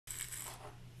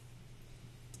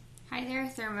there,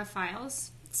 thermophiles.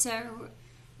 So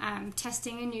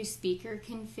testing a new speaker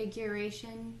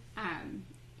configuration,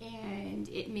 and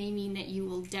it may mean that you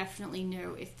will definitely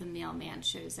know if the mailman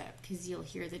shows up because you'll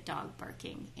hear the dog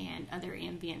barking and other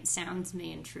ambient sounds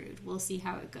may intrude. We'll see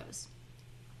how it goes.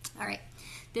 All right,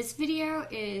 this video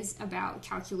is about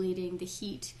calculating the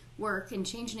heat, work, and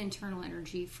change in internal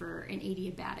energy for an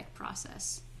adiabatic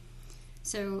process.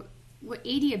 So what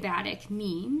adiabatic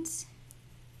means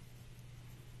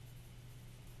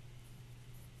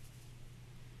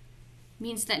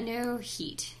that no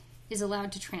heat is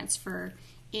allowed to transfer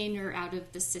in or out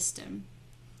of the system.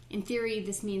 In theory,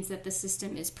 this means that the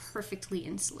system is perfectly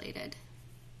insulated.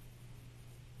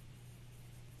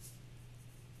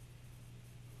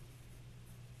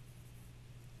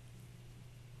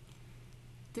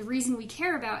 The reason we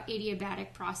care about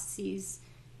adiabatic processes,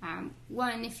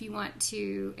 one, if you want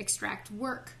to extract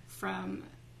work from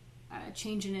a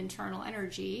change in internal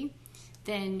energy,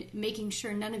 then making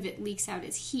sure none of it leaks out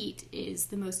as heat is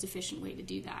the most efficient way to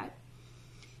do that.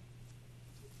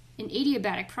 An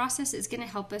adiabatic process is going to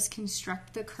help us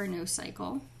construct the Carnot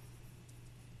cycle.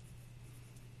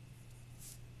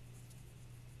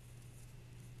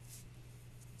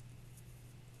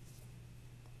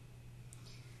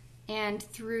 And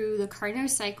through the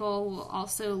Carnot cycle, we'll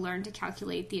also learn to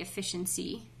calculate the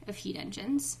efficiency of heat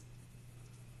engines.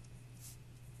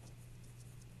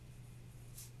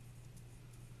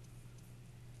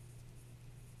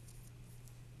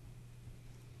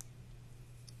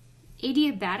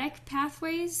 Adiabatic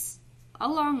pathways,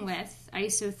 along with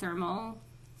isothermal,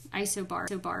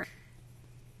 isobaric,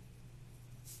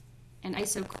 and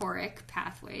isochoric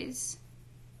pathways.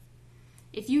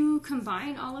 If you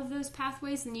combine all of those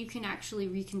pathways, then you can actually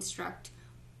reconstruct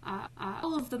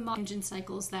all of the engine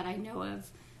cycles that I know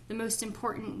of. The most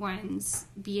important ones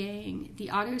being the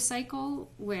Otto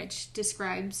cycle, which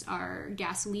describes our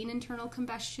gasoline internal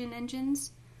combustion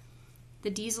engines, the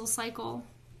diesel cycle,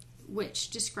 which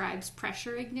describes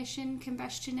pressure ignition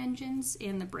combustion engines,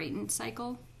 and the Brayton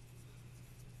cycle,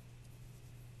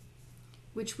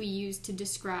 which we use to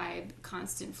describe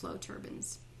constant flow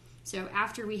turbines. So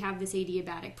after we have this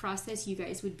adiabatic process, you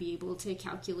guys would be able to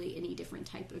calculate any different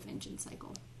type of engine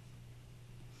cycle.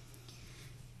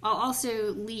 I'll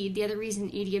also lead, the other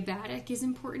reason adiabatic is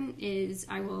important is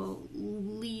I will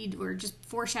lead or just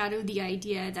foreshadow the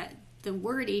idea that the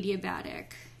word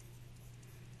adiabatic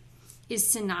is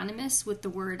synonymous with the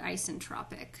word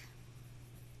isentropic.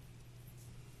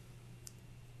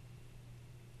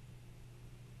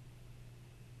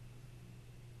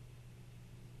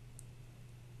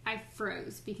 I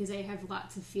froze because I have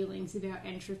lots of feelings about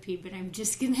entropy, but I'm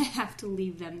just going to have to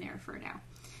leave them there for now.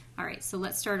 All right, so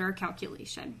let's start our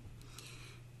calculation.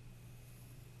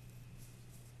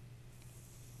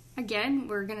 Again,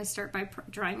 we're going to start by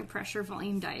drawing a pressure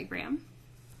volume diagram.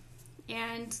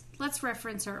 And let's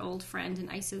reference our old friend, an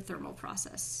isothermal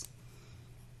process.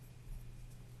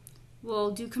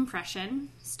 We'll do compression,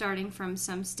 starting from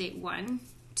some state 1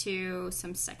 to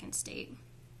some second state.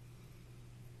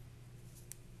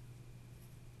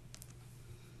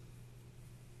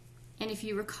 And if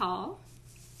you recall,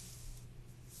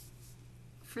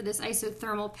 for this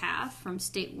isothermal path from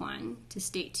state 1 to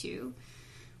state 2,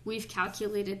 we've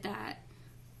calculated that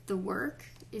the work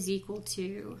is equal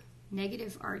to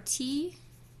negative RT,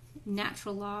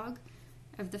 natural log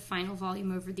of the final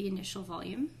volume over the initial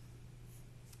volume.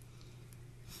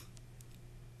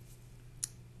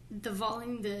 The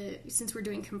volume, since we're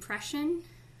doing compression,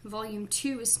 volume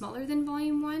 2 is smaller than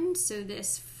volume 1, so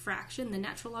this fraction, the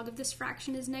natural log of this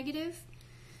fraction is negative.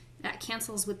 That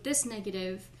cancels with this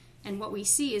negative, and what we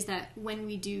see is that when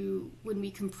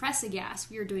we compress a gas,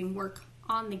 we are doing work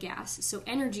on the gas, so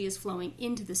energy is flowing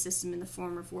into the system in the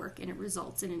form of work, and it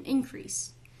results in an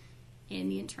increase in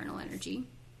the internal energy.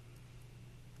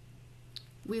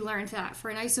 We learned that for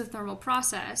an isothermal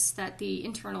process that the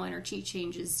internal energy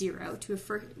change is 0,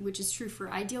 which is true for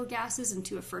ideal gases and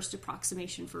to a first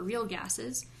approximation for real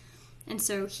gases, and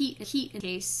so heat in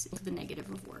case of the negative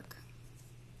of work.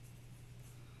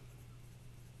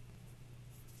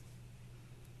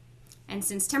 And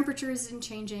since temperature isn't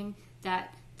changing,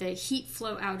 that the heat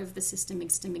flow out of the system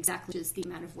exactly is the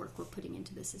amount of work we're putting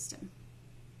into the system.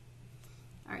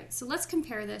 All right, so let's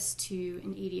compare this to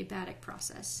an adiabatic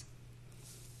process.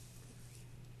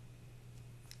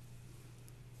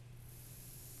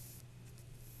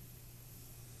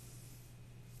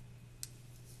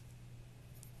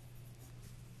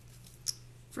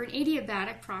 For an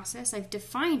adiabatic process, I've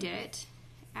defined it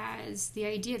as the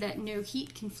idea that no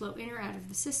heat can flow in or out of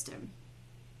the system.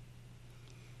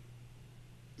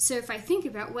 So if I think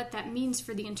about what that means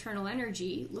for the internal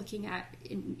energy, looking at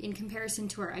in comparison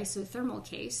to our isothermal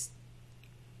case,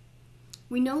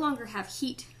 we no longer have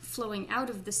heat flowing out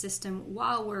of the system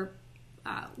while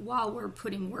we're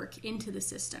putting work into the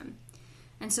system.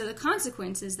 And so the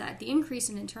consequence is that the increase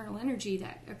in internal energy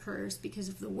that occurs because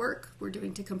of the work we're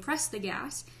doing to compress the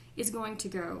gas is going to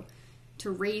go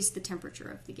to raise the temperature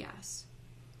of the gas.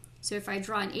 So if I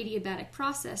draw an adiabatic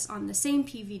process on the same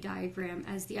PV diagram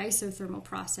as the isothermal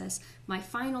process, my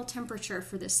final temperature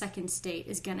for the second state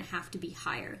is going to have to be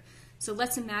higher. So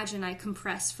let's imagine I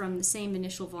compress from the same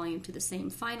initial volume to the same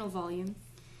final volume.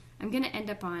 I'm going to end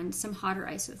up on some hotter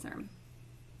isotherm.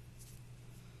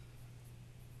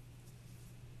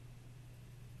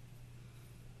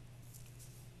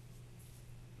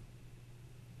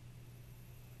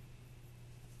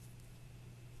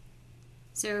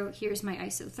 So here's my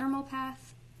isothermal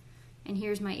path, and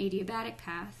here's my adiabatic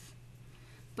path.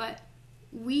 But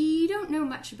we don't know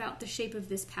much about the shape of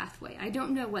this pathway. I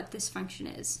don't know what this function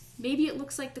is. Maybe it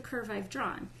looks like the curve I've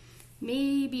drawn.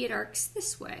 Maybe it arcs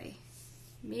this way.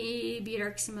 Maybe it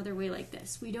arcs some other way like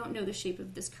this. We don't know the shape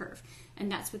of this curve,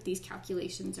 and that's what these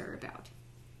calculations are about.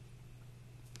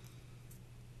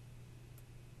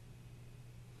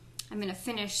 I'm going to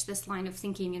finish this line of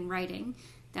thinking and writing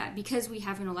that because we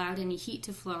haven't allowed any heat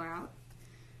to flow out,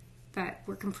 but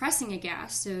we're compressing a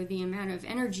gas, so the amount of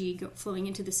energy flowing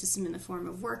into the system in the form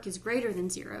of work is greater than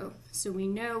zero, so we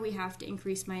know we have to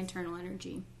increase my internal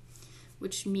energy,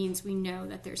 which means we know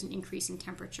that there's an increase in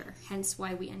temperature, hence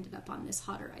why we ended up on this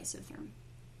hotter isotherm.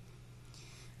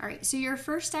 All right, so your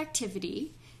first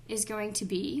activity is going to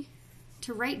be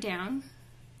to write down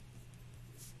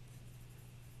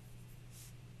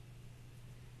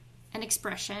an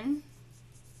expression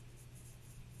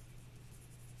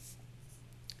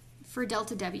for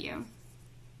delta W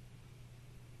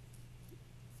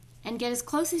and get as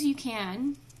close as you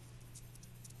can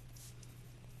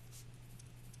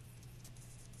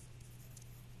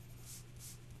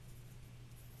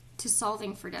to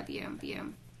solving for W.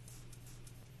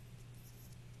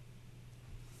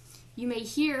 You may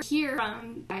hear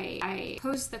I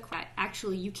posed the question,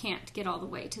 actually you can't get all the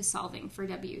way to solving for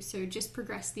W, so just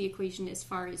progress the equation as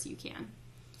far as you can.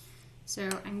 So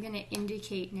I'm going to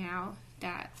indicate now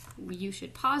that you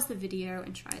should pause the video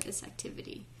and try this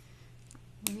activity.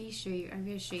 Let me show you, I'm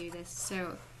going to show you this.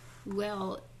 So,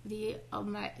 Will, the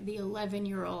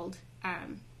 11-year-old,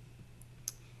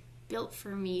 built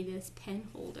for me this pen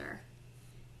holder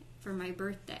for my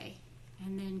birthday,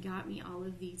 and then got me all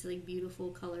of these like beautiful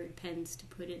colored pens to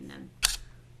put in them.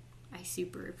 I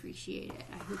super appreciate it.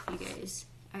 I hope you guys,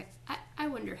 I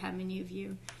wonder how many of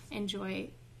you enjoy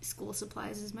school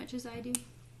supplies as much as I do.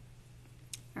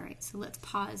 All right, so let's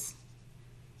pause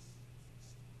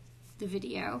the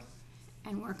video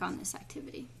and work on this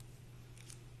activity.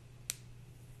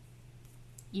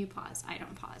 You pause, I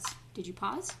don't pause. Did you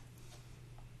pause?